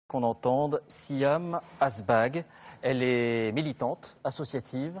qu'on entende Sihame assbague. Elle est militante,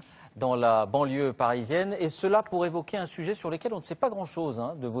 associative, dans la banlieue parisienne, et cela pour évoquer un sujet sur lequel on ne sait pas grand-chose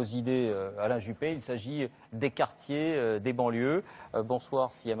de vos idées, Alain Juppé. Il s'agit des quartiers, des banlieues.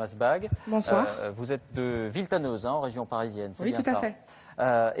 Bonsoir Sihame assbague. Bonsoir. Vous êtes de Villetaneuse, en région parisienne, c'est oui, bien tout à ça. fait.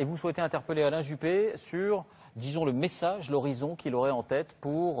 Et vous souhaitez interpeller Alain Juppé sur, disons, le message, l'horizon qu'il aurait en tête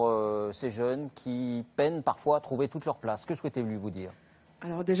pour ces jeunes qui peinent parfois à trouver toute leur place. Que souhaitez-vous lui dire ?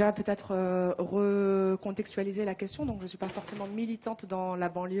 Alors déjà, peut-être recontextualiser la question. Donc, je ne suis pas forcément militante dans la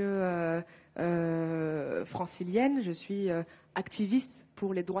banlieue francilienne. Je suis activiste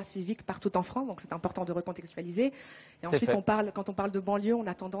pour les droits civiques partout en France. Donc, c'est important de recontextualiser. Et ensuite, quand on parle de banlieue, on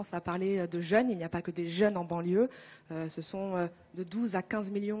a tendance à parler de jeunes. Il n'y a pas que des jeunes en banlieue. Ce sont de 12 à 15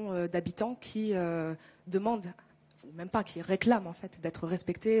 millions d'habitants qui demandent, ou même pas, qui réclament en fait d'être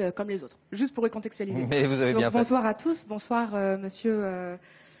respectés comme les autres. Juste pour recontextualiser. Mais vous avez bien fait. Bonsoir à tous, bonsoir Monsieur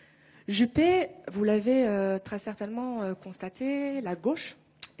Juppé. Vous l'avez très certainement constaté, la gauche,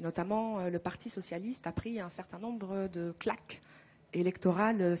 et notamment le Parti socialiste, a pris un certain nombre de claques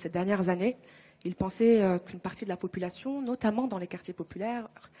électorales ces dernières années. Ils pensaient qu'une partie de la population, notamment dans les quartiers populaires,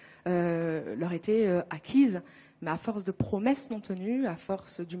 leur était acquise. Mais à force de promesses non tenues, à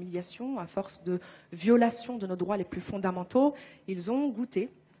force d'humiliation, à force de violation de nos droits les plus fondamentaux, ils ont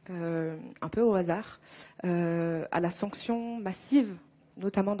goûté, un peu au hasard, à la sanction massive,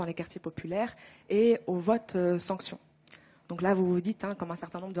 notamment dans les quartiers populaires, et au vote sanction. Donc là, vous vous dites, comme un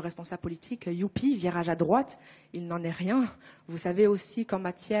certain nombre de responsables politiques, youpi, virage à droite, il n'en est rien. Vous savez aussi qu'en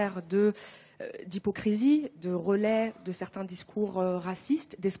matière d'hypocrisie, de relais de certains discours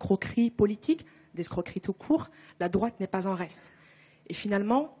racistes, d'escroqueries politiques, d'escroquerie tout court, la droite n'est pas en reste. Et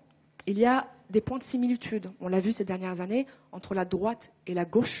finalement, il y a des points de similitude, on l'a vu ces dernières années, entre la droite et la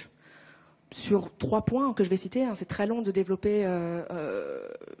gauche, sur 3 points que je vais citer. C'est très long de développer,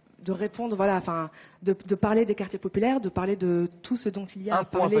 de répondre, de parler des quartiers populaires, de parler de tout ce dont il y a à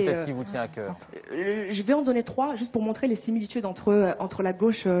parler. Un point peut-être qui vous tient à cœur. Je vais en donner 3, juste pour montrer les similitudes entre la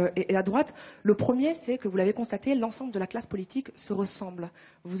gauche et la droite. Le premier, c'est que vous l'avez constaté, l'ensemble de la classe politique se ressemble.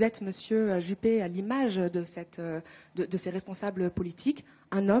 Vous êtes, Monsieur Juppé, à l'image de ces responsables politiques,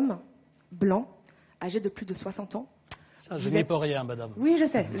 un homme blanc, âgé de plus de 60 ans. Ça, je n'y peux rien, madame. Oui, je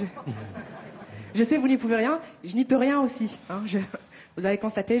sais. Je sais, vous n'y pouvez rien. Je n'y peux rien aussi. Vous avez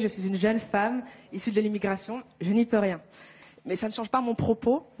constaté, je suis une jeune femme issue de l'immigration. Je n'y peux rien. Mais ça ne change pas mon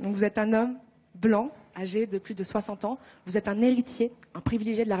propos. Donc, vous êtes un homme blanc, âgé de plus de 60 ans. Vous êtes un héritier, un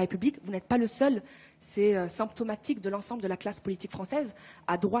privilégié de la République. Vous n'êtes pas le seul. C'est symptomatique de l'ensemble de la classe politique française,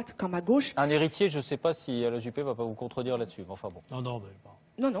 à droite comme à gauche. Un héritier, je ne sais pas si Alain Juppé va pas vous contredire là-dessus. Enfin bon.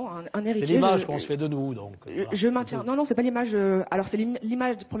 Non, un héritier. C'est l'image qu'on se fait de nous, donc. Je maintiens. Non, c'est pas l'image. Alors c'est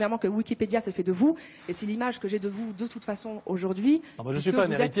l'image premièrement que Wikipédia se fait de vous, et c'est l'image que j'ai de vous de toute façon aujourd'hui. Je suis pas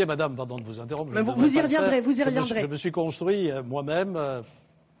un héritier, madame, pardon de vous interrompre. Mais vous y reviendrez, vous y reviendrez. Je me suis construit moi-même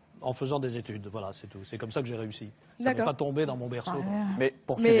en faisant des études. Voilà, c'est tout. C'est comme ça que j'ai réussi. Ça n'est pas tombé dans mon berceau. Mais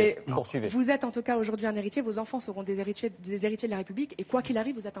poursuivez. Vous êtes en tout cas aujourd'hui un héritier. Vos enfants seront des héritiers de la République. Et quoi qu'il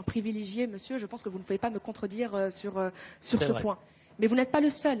arrive, vous êtes un privilégié, monsieur. Je pense que vous ne pouvez pas me contredire sur ce point. Mais vous n'êtes pas le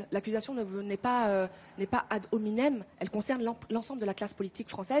seul. L'accusation n'est pas ad hominem. Elle concerne l'ensemble de la classe politique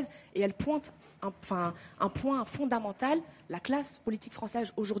française et elle pointe un point fondamental. La classe politique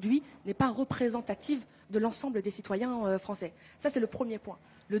française aujourd'hui n'est pas représentative de l'ensemble des citoyens français. Ça, c'est le premier point.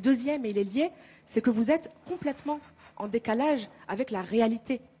 Le deuxième, et il est lié, c'est que vous êtes complètement en décalage avec la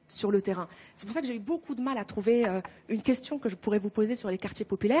réalité sur le terrain. C'est pour ça que j'ai eu beaucoup de mal à trouver une question que je pourrais vous poser sur les quartiers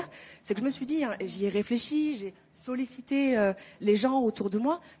populaires. C'est que je me suis dit, j'y ai réfléchi, j'ai sollicité les gens autour de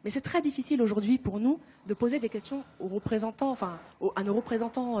moi, mais c'est très difficile aujourd'hui pour nous de poser des questions aux représentants, à nos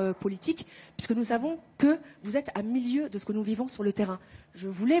représentants politiques, puisque nous savons que vous êtes à milieu de ce que nous vivons sur le terrain. Je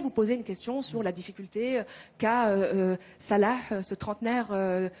voulais vous poser une question sur la difficulté qu'a Salah, ce trentenaire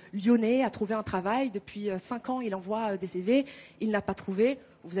lyonnais, à trouver un travail. Depuis 5 ans, il envoie des CV, il n'a pas trouvé.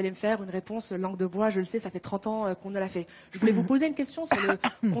 Vous allez me faire une réponse langue de bois, je le sais, ça fait 30 ans qu'on ne l'a fait. Je voulais vous poser une question sur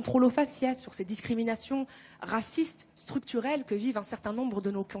le contrôle aux faciès, sur ces discriminations racistes, structurelles que vivent un certain nombre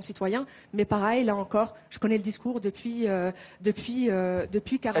de nos concitoyens. Mais pareil, là encore, je connais le discours depuis 40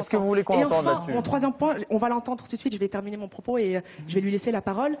 ans. Est-ce que vous voulez qu'on entende là-dessus ? Mon troisième point, on va l'entendre tout de suite, je vais terminer mon propos et je vais lui laisser la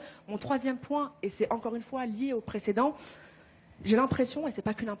parole. Mon troisième point, et c'est encore une fois lié au précédent, j'ai l'impression, et c'est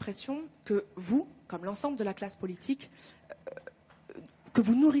pas qu'une impression, que vous, comme l'ensemble de la classe politique, que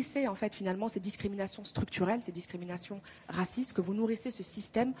vous nourrissez en fait finalement ces discriminations structurelles, ces discriminations racistes, que vous nourrissez ce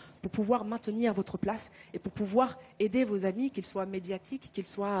système pour pouvoir maintenir votre place et pour pouvoir aider vos amis, qu'ils soient médiatiques, qu'ils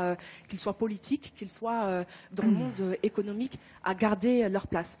soient politiques, qu'ils soient dans le monde économique, à garder leur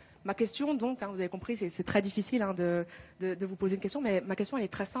place. Ma question donc, vous avez compris, c'est très difficile de vous poser une question, mais ma question elle est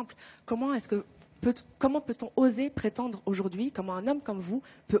très simple. Comment peut-on oser prétendre aujourd'hui, comment un homme comme vous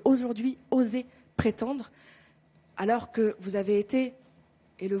peut aujourd'hui oser prétendre, alors que vous avez été,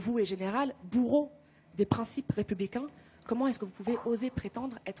 et le vous est général, bourreau des principes républicains, comment est-ce que vous pouvez oser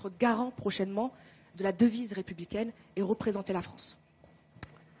prétendre être garant prochainement de la devise républicaine et représenter la France?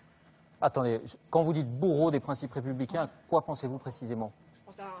 Attendez, quand vous dites bourreau des principes républicains, à quoi pensez-vous précisément?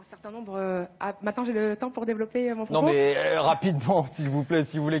 Je pense à un certain nombre... maintenant, j'ai le temps pour développer mon propos. Non, mais rapidement, s'il vous plaît,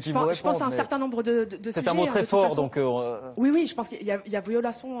 si vous voulez qu'il vous réponde. Je pense à un certain nombre de sujets. C'est un mot très fort, donc... Oui, je pense qu'il y a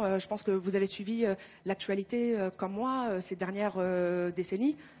violation. Je pense que vous avez suivi l'actualité comme moi ces dernières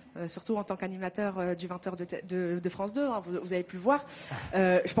décennies. Surtout en tant qu'animateur du 20h de France 2, vous avez pu le voir.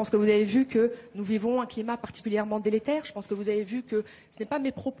 Je pense que vous avez vu que nous vivons un climat particulièrement délétère. Je pense que vous avez vu que ce n'est pas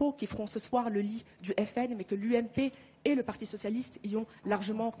mes propos qui feront ce soir le lit du FN, mais que l'UMP et le Parti socialiste y ont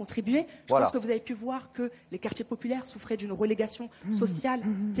largement contribué. Je pense que vous avez pu voir que les quartiers populaires souffraient d'une relégation sociale,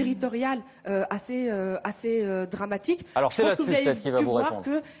 territoriale assez dramatique. Alors c'est là-dessus peut-être qu'il va vous répondre. Je pense que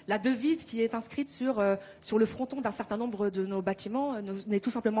vous avez pu voir que la devise qui est inscrite sur le fronton d'un certain nombre de nos bâtiments n'est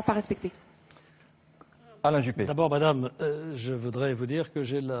tout simplement pas respectée. Alain Juppé. D'abord, madame, je voudrais vous dire que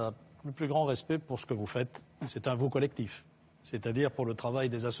j'ai le plus grand respect pour ce que vous faites. C'est un vous collectif, c'est-à-dire pour le travail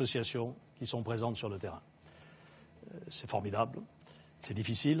des associations qui sont présentes sur le terrain. C'est formidable, c'est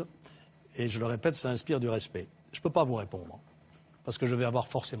difficile, et je le répète, ça inspire du respect. Je ne peux pas vous répondre, parce que je vais avoir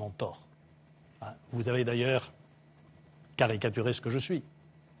forcément tort. Vous avez d'ailleurs caricaturé ce que je suis.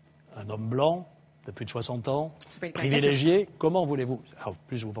 Un homme blanc, de plus de 60 ans, privilégié, comment voulez-vous... En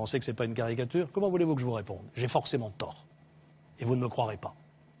plus, vous pensez que ce n'est pas une caricature, comment voulez-vous que je vous réponde? J'ai forcément tort, et vous ne me croirez pas.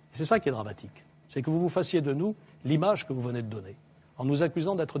 C'est ça qui est dramatique, c'est que vous vous fassiez de nous l'image que vous venez de donner, en nous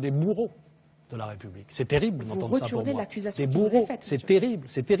accusant d'être des bourreaux de la République. C'est terrible d'entendre ça pour moi. Des bourreaux, c'est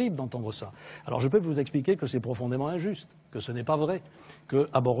terrible d'entendre ça. Alors je peux vous expliquer que c'est profondément injuste, que ce n'est pas vrai,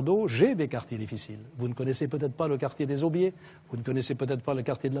 qu'à Bordeaux, j'ai des quartiers difficiles. Vous ne connaissez peut-être pas le quartier des Aubiers, vous ne connaissez peut-être pas le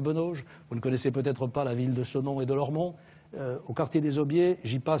quartier de la Benauge, vous ne connaissez peut-être pas la ville de Senon et de Lormont. Au quartier des Aubiers,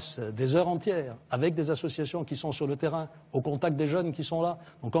 j'y passe des heures entières avec des associations qui sont sur le terrain, au contact des jeunes qui sont là.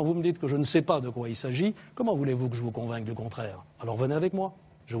 Donc quand vous me dites que je ne sais pas de quoi il s'agit, comment voulez-vous que je vous convainque du contraire? Alors venez avec moi.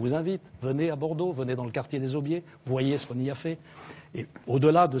 Je vous invite, venez à Bordeaux, venez dans le quartier des Aubiers, voyez ce qu'on y a fait. Et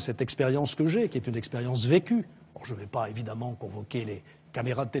au-delà de cette expérience que j'ai, qui est une expérience vécue, bon, je ne vais pas évidemment convoquer les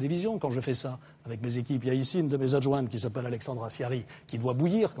caméras de télévision quand je fais ça avec mes équipes. Il y a ici une de mes adjointes qui s'appelle Alexandra Siari, qui doit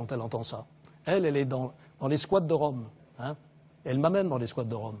bouillir quand elle entend ça. Elle est dans les squats de Rome. Elle m'amène dans les squats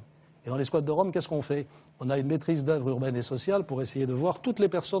de Rome. Et dans les squats de Rome, qu'est-ce qu'on fait? On a une maîtrise d'œuvre urbaine et sociale pour essayer de voir toutes les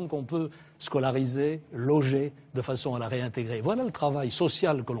personnes qu'on peut scolariser, loger, de façon à la réintégrer. Voilà le travail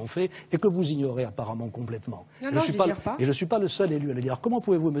social que l'on fait et que vous ignorez apparemment complètement. Non, je ne suis pas le seul élu à le dire. Comment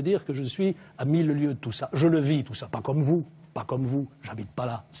pouvez-vous me dire que je suis à 1000 lieues de tout ça? Je le vis, tout ça, pas comme vous. Pas comme vous, j'habite pas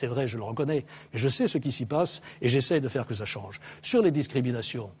là, c'est vrai, je le reconnais, mais je sais ce qui s'y passe et j'essaie de faire que ça change. Sur les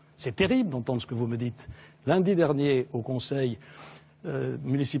discriminations, c'est terrible d'entendre ce que vous me dites. Lundi dernier, au Conseil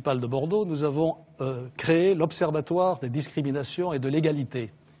municipal de Bordeaux, nous avons créé l'Observatoire des discriminations et de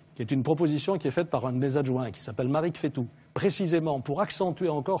l'égalité, qui est une proposition qui est faite par un de mes adjoints, qui s'appelle Maric Fétou, précisément pour accentuer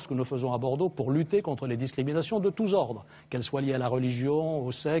encore ce que nous faisons à Bordeaux pour lutter contre les discriminations de tous ordres, qu'elles soient liées à la religion,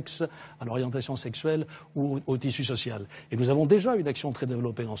 au sexe, à l'orientation sexuelle ou au tissu social. Et nous avons déjà une action très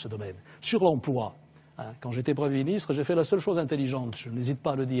développée dans ce domaine. Sur l'emploi, quand j'étais Premier ministre, j'ai fait la seule chose intelligente, je n'hésite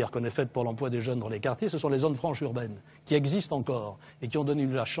pas à le dire, qu'on ait faite pour l'emploi des jeunes dans les quartiers, ce sont les zones franches urbaines, qui existent encore et qui ont donné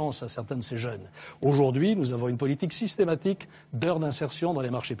la chance à certains de ces jeunes. Aujourd'hui, nous avons une politique systématique d'heures d'insertion dans les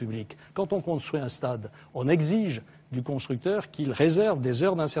marchés publics. Quand on construit un stade, on exige du constructeur qu'il réserve des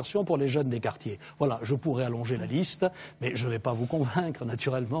heures d'insertion pour les jeunes des quartiers. Voilà, je pourrais allonger la liste, mais je ne vais pas vous convaincre,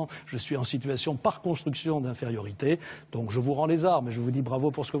 naturellement. Je suis en situation par construction d'infériorité, donc je vous rends les armes et je vous dis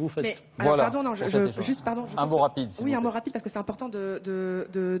bravo pour ce que vous faites. Mais, voilà. Pardon, non, pardon. Un mot rapide. Oui, un mot rapide parce que c'est important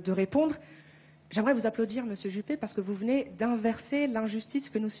de répondre. J'aimerais vous applaudir, Monsieur Juppé, parce que vous venez d'inverser l'injustice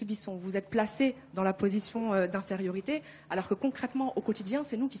que nous subissons. Vous êtes placé dans la position d'infériorité, alors que concrètement, au quotidien,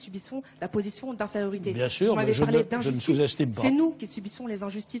 c'est nous qui subissons la position d'infériorité. Bien sûr, mais je ne sous-estime pas. C'est nous qui subissons les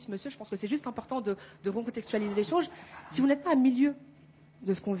injustices, monsieur. Je pense que c'est juste important de recontextualiser les choses. Si vous n'êtes pas à milieu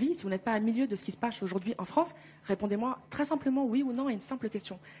de ce qu'on vit, si vous n'êtes pas à milieu de ce qui se passe aujourd'hui en France, répondez-moi très simplement oui ou non à une simple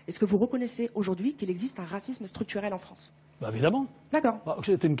question. Est-ce que vous reconnaissez aujourd'hui qu'il existe un racisme structurel en France ? Bah, évidemment. D'accord.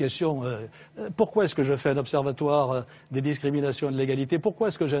 C'est une question. Pourquoi est-ce que je fais un observatoire des discriminations et de l'égalité? Pourquoi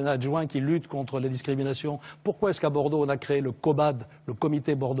est-ce que j'ai un adjoint qui lutte contre les discriminations? Pourquoi est-ce qu'à Bordeaux, on a créé le COBAD, le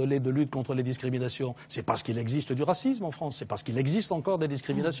Comité bordelais de lutte contre les discriminations? C'est parce qu'il existe du racisme en France. C'est parce qu'il existe encore des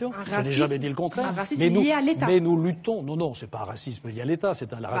discriminations. Je n'ai jamais dit le contraire. Un racisme lié à l'État. Mais nous luttons. Non, c'est pas un racisme lié à l'État.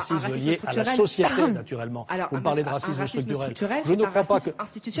 C'est un racisme lié à la société, naturellement. Alors, vous parlez de racisme structurel. Je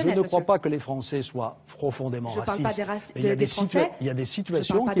ne crois pas que les Français soient profondément racistes. Il y a des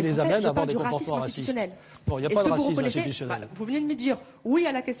situations qui les amènent à avoir des comportements racistes. Non, il n'y a pas de racisme institutionnel. Vous venez de me dire, oui,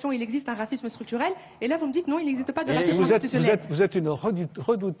 à la question, il existe un racisme structurel, et là, vous me dites, non, il n'existe pas de racisme institutionnel. Vous êtes une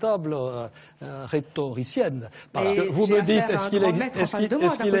redoutable rhétoricienne, parce que vous me dites,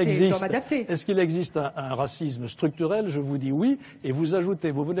 est-ce qu'il existe un racisme structurel? Je vous dis oui, et vous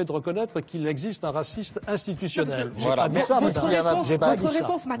ajoutez, vous venez de reconnaître qu'il existe un racisme institutionnel. Voilà. Votre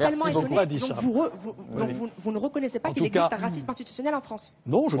réponse m'a tellement étonné, donc vous ne reconnaissez pas qu'il existe un racisme institutionnel en France?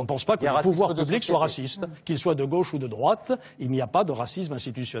 Non, je ne pense pas que le pouvoir public soit raciste. Qu'il soit de gauche ou de droite, il n'y a pas de racisme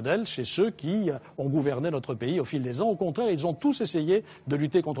institutionnel chez ceux qui ont gouverné notre pays au fil des ans. Au contraire, ils ont tous essayé de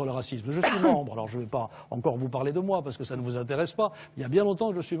lutter contre le racisme. Je suis membre, alors je ne vais pas encore vous parler de moi parce que ça ne vous intéresse pas. Il y a bien longtemps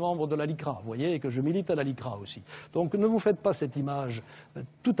que je suis membre de la LICRA, vous voyez, et que je milite à la LICRA aussi. Donc ne vous faites pas cette image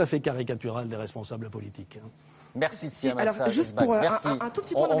tout à fait caricaturale des responsables politiques. Merci, Sihame. Alors, juste pour un tout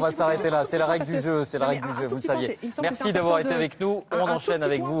petit point. On va s'arrêter là. C'est la règle du jeu. C'est la règle du jeu. Vous le saviez. Merci d'avoir été avec nous. On enchaîne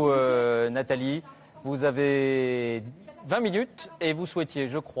avec vous, Nathalie. Vous avez 20 minutes et vous souhaitiez,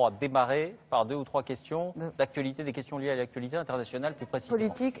 je crois, démarrer par 2 ou 3 questions d'actualité, des questions liées à l'actualité internationale plus précisément.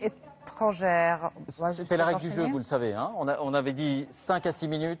 Politique étrangère. C'était la règle du jeu, vous le savez. Hein. On avait dit 5 à 6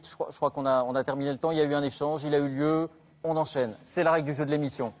 minutes. Je crois qu'on a terminé le temps. Il y a eu un échange, il a eu lieu. On enchaîne. C'est la règle du jeu de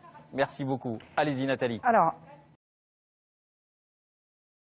l'émission. Merci beaucoup. Allez-y, Nathalie. Alors,